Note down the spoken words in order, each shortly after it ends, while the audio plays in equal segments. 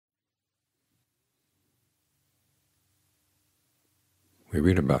We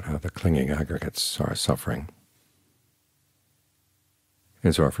read about how the clinging aggregates are suffering,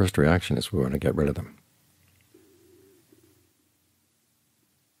 and so our first reaction is we want to get rid of them.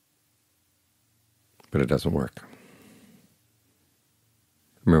 But it doesn't work.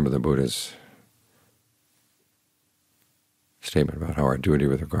 Remember the Buddha's statement about how our duty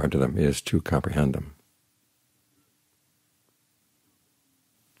with regard to them is to comprehend them.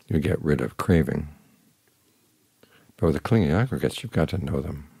 You get rid of craving. But with the clinging aggregates, you've got to know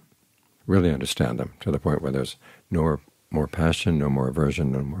them, really understand them, to the point where there's no more passion, no more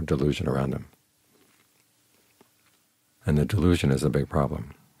aversion, no more delusion around them. And the delusion is a big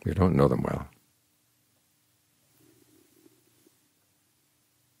problem. You don't know them well.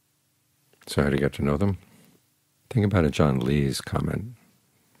 So how do you get to know them? Think about John Lee's comment.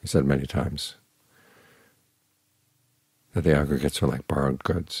 He said many times that the aggregates are like borrowed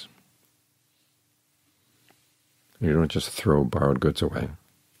goods. You don't just throw borrowed goods away.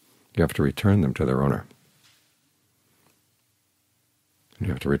 You have to return them to their owner. And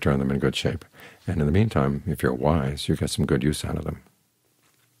you have to return them in good shape. And in the meantime, if you're wise, you get some good use out of them.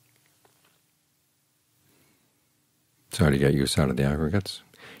 So how do you get use out of the aggregates?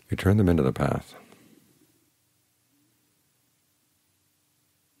 You turn them into the path.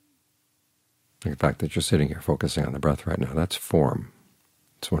 The fact that you're sitting here focusing on the breath right now, that's form.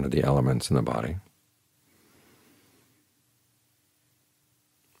 It's one of the elements in the body.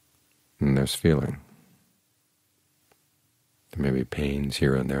 And there's feeling. There may be pains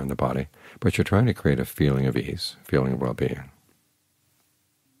here and there in the body, but you're trying to create a feeling of ease, feeling of well-being,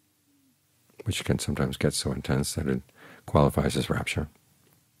 which can sometimes get so intense that it qualifies as rapture.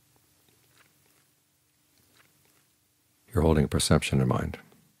 You're holding a perception in mind.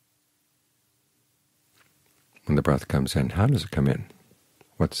 When the breath comes in, how does it come in?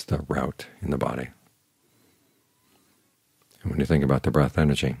 What's the route in the body? And when you think about the breath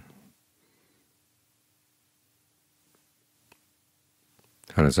energy,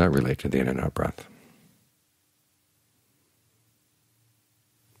 how does that relate to the in and out breath?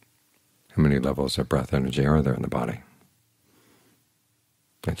 How many levels of breath energy are there in the body?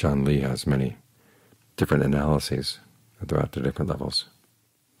 And John Lee has many different analyses throughout the different levels.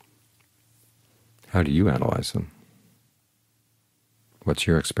 How do you analyze them? What's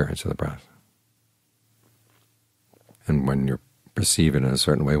your experience of the breath? And when you perceive it in a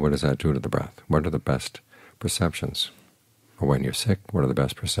certain way, what does that do to the breath? What are the best perceptions? Or when you're sick, what are the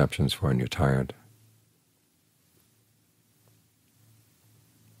best perceptions for when you're tired?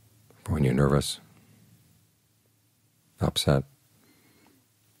 For when you're nervous, upset?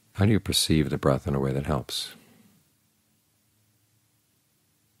 How do you perceive the breath in a way that helps?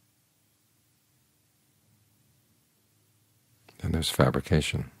 And there's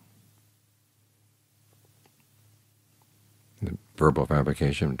fabrication. The verbal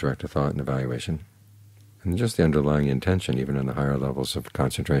fabrication, direct thought and evaluation, and just the underlying intention, even in the higher levels of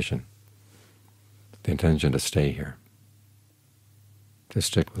concentration, the intention to stay here, to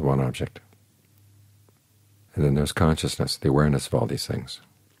stick with one object. And then there's consciousness, the awareness of all these things.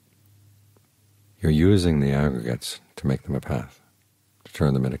 You're using the aggregates to make them a path, to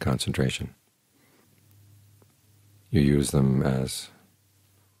turn them into concentration. You use them as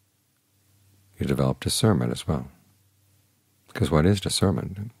you develop discernment as well. Because what is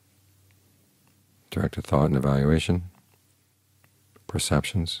discernment? Directed thought and evaluation,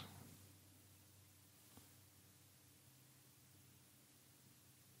 perceptions.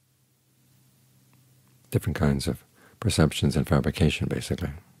 Different kinds of perceptions and fabrication,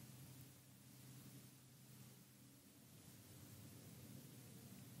 basically.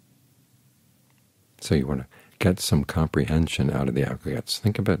 So you want to get some comprehension out of the aggregates.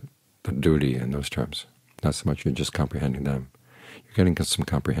 Think about the duty in those terms. Not so much you're just comprehending them. You're getting some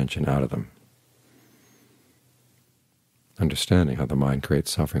comprehension out of them. Understanding how the mind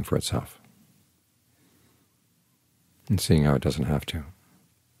creates suffering for itself. And seeing how it doesn't have to.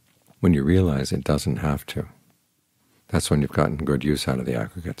 When you realize it doesn't have to, that's when you've gotten good use out of the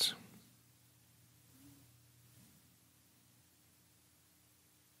aggregates.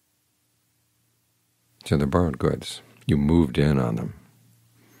 So they're borrowed goods. You moved in on them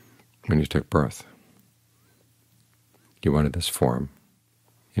when you took birth. You wanted this form,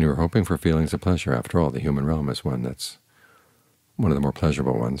 and you were hoping for feelings of pleasure. After all, the human realm is one that's one of the more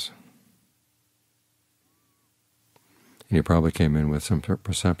pleasurable ones. And you probably came in with some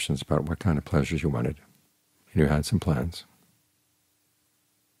perceptions about what kind of pleasures you wanted, and you had some plans.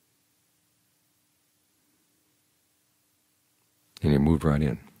 And you moved right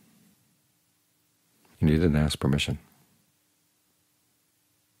in. You didn't ask permission.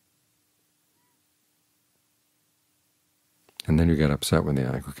 And then you get upset when the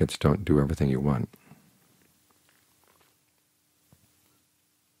aggregates don't do everything you want.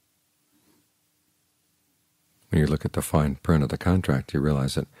 When you look at the fine print of the contract, you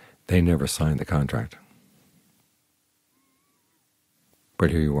realize that they never signed the contract. But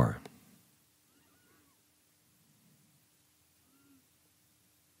here you are.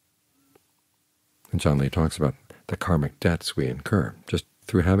 And John Lee talks about the karmic debts we incur just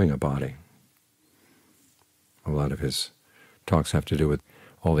through having a body. A lot of his talks have to do with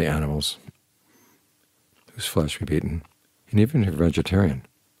all the animals whose flesh we've eaten. And even if you're vegetarian,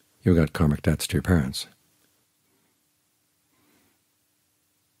 you've got karmic debts to your parents.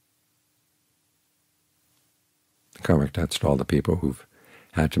 Karmic debts to all the people who've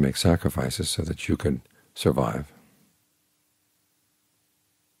had to make sacrifices so that you could survive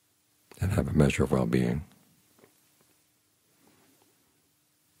and have a measure of well-being.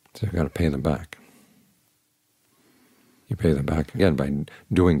 So you've got to pay them back. You pay them back, again, by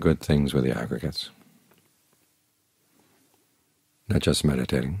doing good things with the aggregates. Not just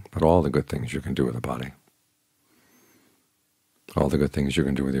meditating, but all the good things you can do with the body. All the good things you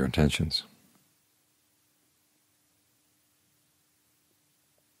can do with your intentions.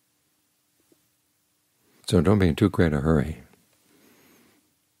 So don't be in too great a hurry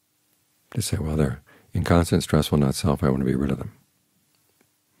to say, well, they're inconstant, stressful, not self, I want to be rid of them.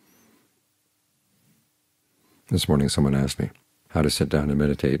 This morning someone asked me how to sit down and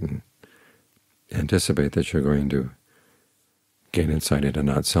meditate and anticipate that you're going to gain insight into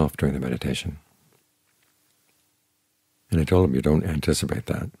not-self during the meditation. And I told him you don't anticipate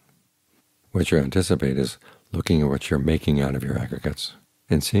that. What you anticipate is looking at what you're making out of your aggregates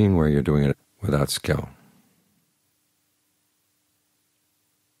and seeing where you're doing it without skill.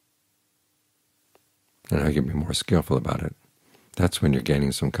 And how you can be more skillful about it. That's when you're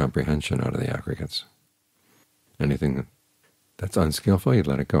gaining some comprehension out of the aggregates. Anything that's unskillful, you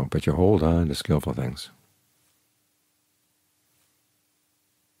let it go, but you hold on to skillful things.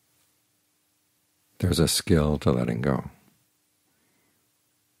 There's a skill to letting go.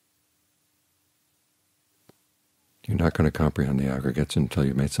 You're not going to comprehend the aggregates until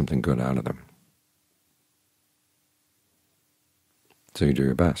you've made something good out of them. So you do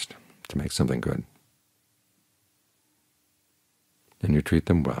your best to make something good. And you treat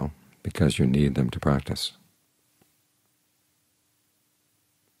them well because you need them to practice.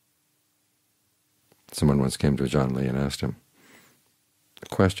 Someone once came to John Lee and asked him a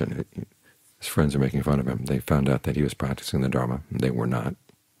question. His friends are making fun of him. They found out that he was practicing the Dharma, and they were not.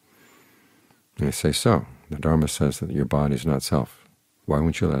 And they say, so, the Dharma says that your body is not self. Why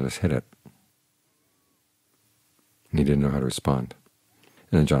won't you let us hit it? And he didn't know how to respond.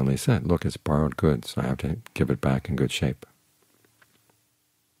 And then John Lee said, look, it's borrowed goods. I have to give it back in good shape.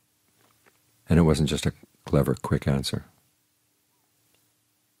 And it wasn't just a clever, quick answer.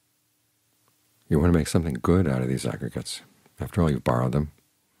 You want to make something good out of these aggregates. After all, you've borrowed them.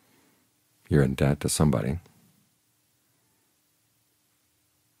 You're in debt to somebody.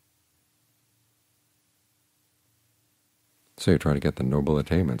 So you try to get the noble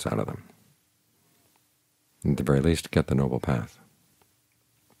attainments out of them. At the very least, get the noble path.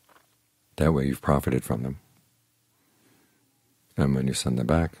 That way you've profited from them. And when you send them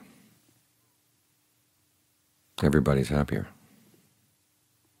back, everybody's happier.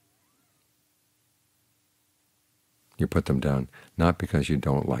 You put them down not because you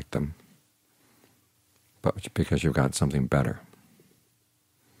don't like them, but because you've got something better,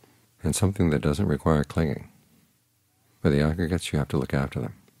 and something that doesn't require clinging. With the aggregates, you have to look after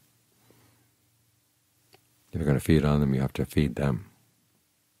them. If you're going to feed on them, you have to feed them.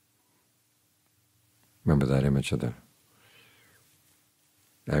 Remember that image of the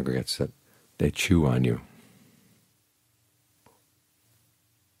aggregates, that they chew on you.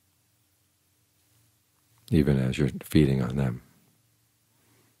 Even as you're feeding on them.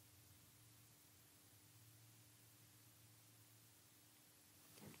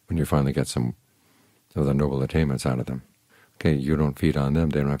 When you finally get some of the noble attainments out of them, okay, you don't feed on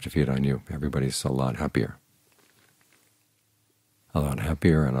them, they don't have to feed on you. Everybody's a lot happier. A lot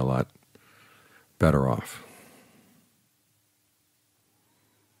happier and a lot better off.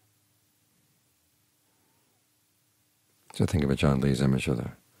 So think of John Lee's image of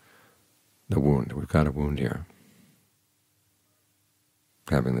the wound. We've got a wound here.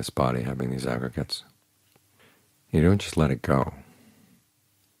 Having this body, having these aggregates. You don't just let it go.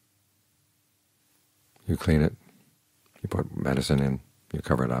 You clean it, you put medicine in, you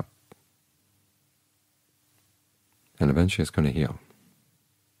cover it up, and eventually it's going to heal.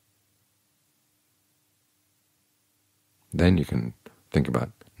 Then you can think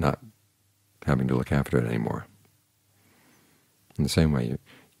about not having to look after it anymore. In the same way,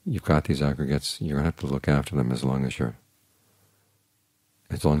 you've got these aggregates, you're going to have to look after them as long as you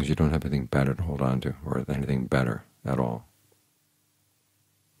don't have anything better to hold on to, or anything better at all.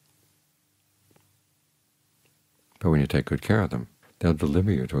 But when you take good care of them, they'll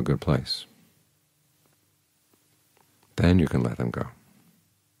deliver you to a good place. Then you can let them go.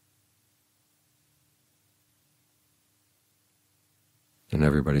 And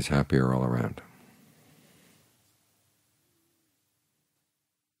everybody's happier all around.